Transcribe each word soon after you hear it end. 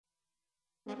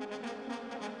This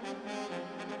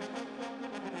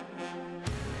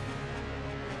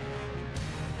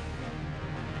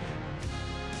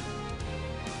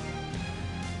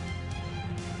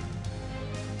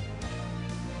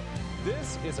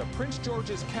is a Prince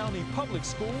George's County Public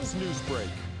Schools NewsBreak.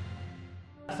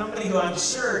 Somebody who I'm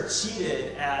sure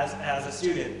cheated as a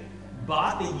student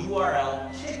bought the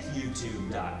URL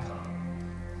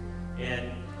kickyoutube.com.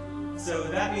 And so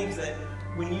that means that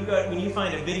when you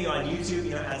find a video on YouTube,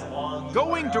 it has a long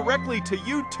Going URL. directly to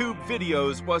YouTube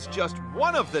videos was just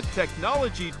one of the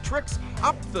technology tricks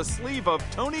up the sleeve of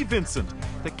Tony Vincent,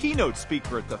 the keynote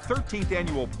speaker at the 13th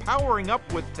annual Powering Up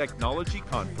with Technology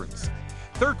Conference.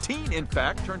 13, in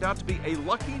fact, turned out to be a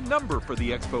lucky number for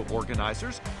the expo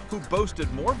organizers, who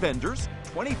boasted more vendors,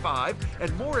 25,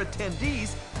 and more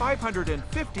attendees,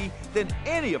 550, than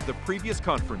any of the previous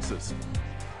conferences.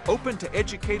 Open to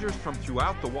educators from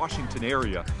throughout the Washington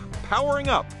area, Powering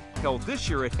Up, held this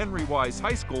year at Henry Wise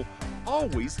High School,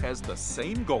 always has the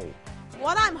same goal.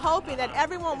 What I'm hoping that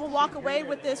everyone will walk away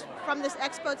with from this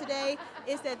expo today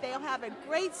is that they'll have a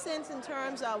great sense in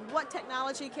terms of what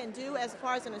technology can do as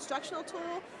far as an instructional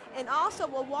tool, and also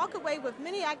will walk away with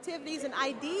many activities and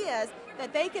ideas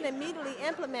that they can immediately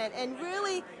implement and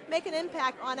really make an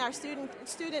impact on our student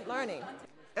learning.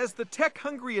 As the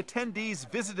tech-hungry attendees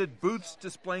visited booths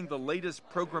displaying the latest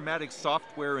programmatic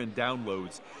software and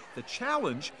downloads, the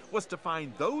challenge was to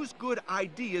find those good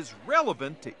ideas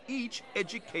relevant to each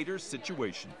educator's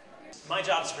situation. My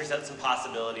job is to present some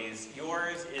possibilities.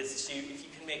 Yours is to, if you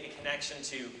can make a connection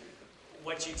to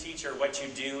what you teach or what you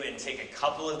do and take a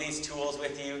couple of these tools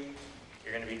with you,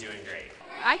 you're going to be doing great.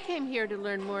 I came here to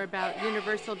learn more about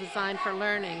universal design for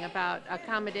learning, about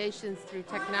accommodations through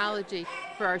technology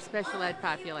for our special ed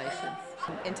populations.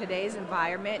 In today's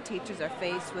environment, teachers are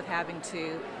faced with having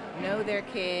to know their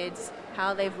kids,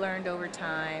 how they've learned over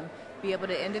time, be able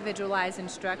to individualize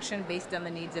instruction based on the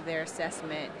needs of their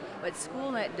assessment. What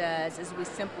SchoolNet does is we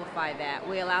simplify that.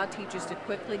 We allow teachers to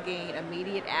quickly gain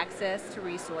immediate access to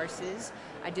resources,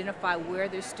 identify where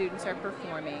their students are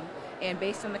performing, and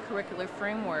based on the curricular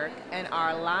framework and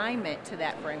our alignment to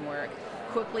that framework,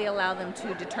 quickly allow them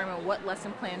to determine what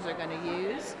lesson plans they're going to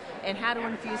use and how to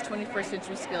infuse 21st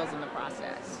century skills in the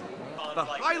process. The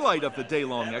highlight of the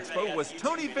day-long expo was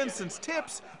Tony Vincent's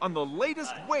tips on the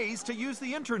latest ways to use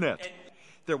the internet.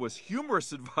 There was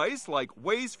humorous advice like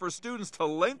ways for students to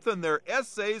lengthen their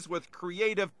essays with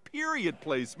creative period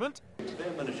placement. Today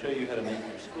I'm going to show you how to make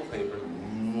your school paper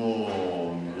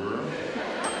longer.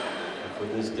 And for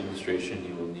this demonstration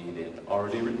you will need an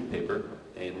already written paper,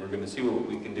 and we're going to see what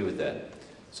we can do with that.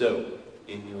 So,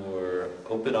 in your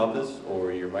Open Office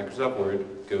or your Microsoft Word,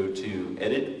 go to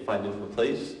Edit, Find and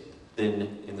Replace.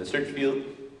 Then in the search field,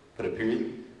 put a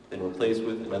period, then replace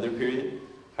with another period,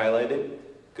 highlight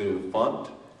it, go to Font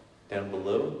down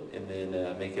below, and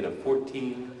then make it a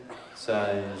 14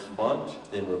 size font,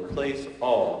 then replace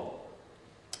all.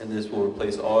 And this will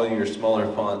replace all your smaller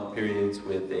font periods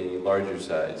with a larger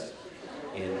size.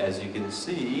 And as you can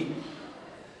see,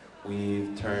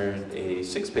 we've turned a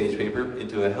 6-page paper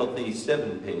into a healthy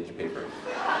 7-page paper.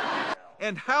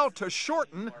 And how to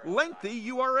shorten lengthy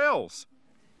URLs.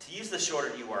 To use the shorter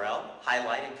URL,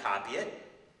 highlight and copy it.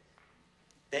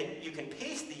 Then you can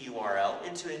paste the URL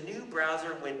into a new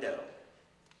browser window.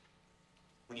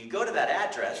 When you go to that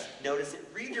address, notice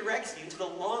it redirects you to the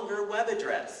longer web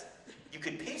address. You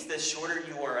could paste this shorter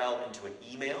URL into an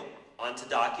email, onto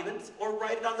documents, or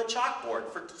write it on the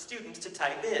chalkboard for students to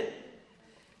type in.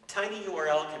 Tiny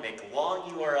URL can make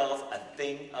long URLs a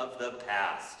thing of the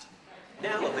past.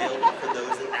 Now available for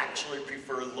those that actually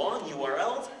prefer long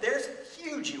URLs, there's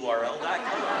hugeurl.com.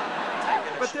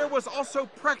 But there was also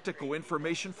practical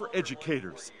information for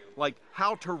educators, like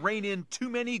how to rein in too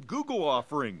many Google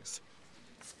offerings.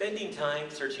 Spending time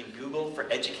searching Google for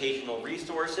educational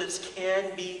resources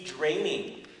can be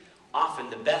draining.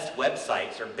 Often the best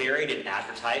websites are buried in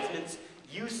advertisements,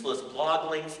 useless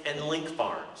blog links, and link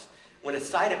farms. When a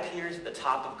site appears at the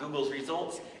top of Google's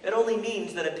results, it only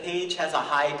means that a page has a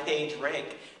high page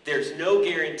rank. There's no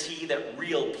guarantee that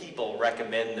real people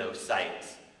recommend those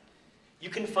sites.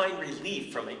 You can find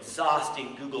relief from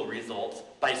exhausting Google results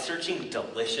by searching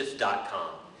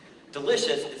Delicious.com.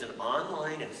 Delicious is an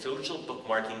online and social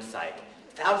bookmarking site.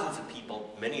 Thousands of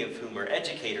people, many of whom are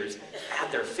educators,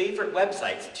 add their favorite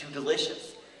websites to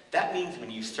Delicious. That means when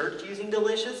you search using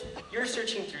Delicious, you're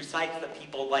searching through sites that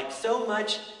people like so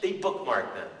much, they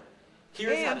bookmark them.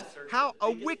 And how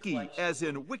a wiki, as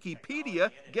in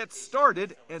Wikipedia, gets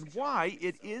started and why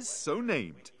it is so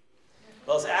named.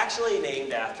 Well, it's actually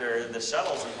named after the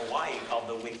shuttles in Hawaii called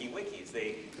the Wiki Wikis.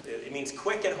 It means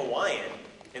quick in Hawaiian,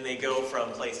 and they go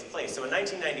from place to place. So in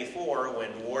 1994,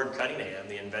 when Ward Cunningham,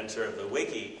 the inventor of the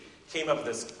wiki, came up with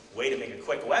this way to make a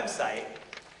quick website,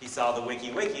 he saw the wiki,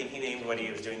 and he named what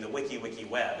he was doing the wiki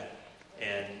web,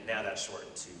 and now that's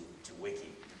shortened to wiki.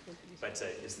 But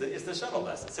it's the shuttle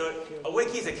bus. So a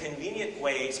wiki is a convenient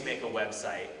way to make a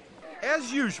website.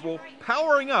 As usual,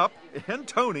 Powering Up and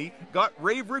Tony got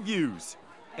rave reviews.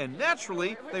 And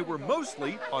naturally, they were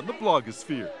mostly on the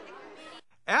blogosphere.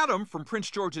 Adam from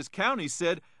Prince George's County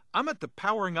said, "I'm at the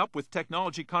Powering Up with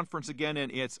Technology conference again,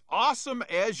 and it's awesome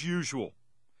as usual."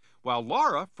 While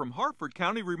Laura from Harford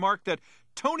County remarked that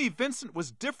Tony Vincent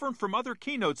was different from other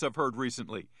keynotes I've heard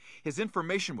recently. His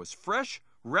information was fresh,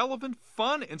 relevant,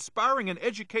 fun, inspiring, and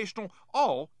educational,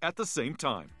 all at the same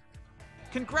time.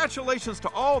 Congratulations to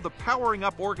all the Powering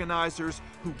Up organizers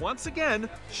who once again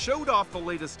showed off the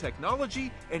latest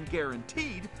technology and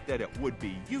guaranteed that it would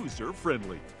be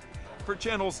user-friendly. For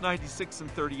Channels 96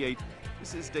 and 38,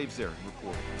 this is Dave Zarin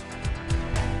reporting.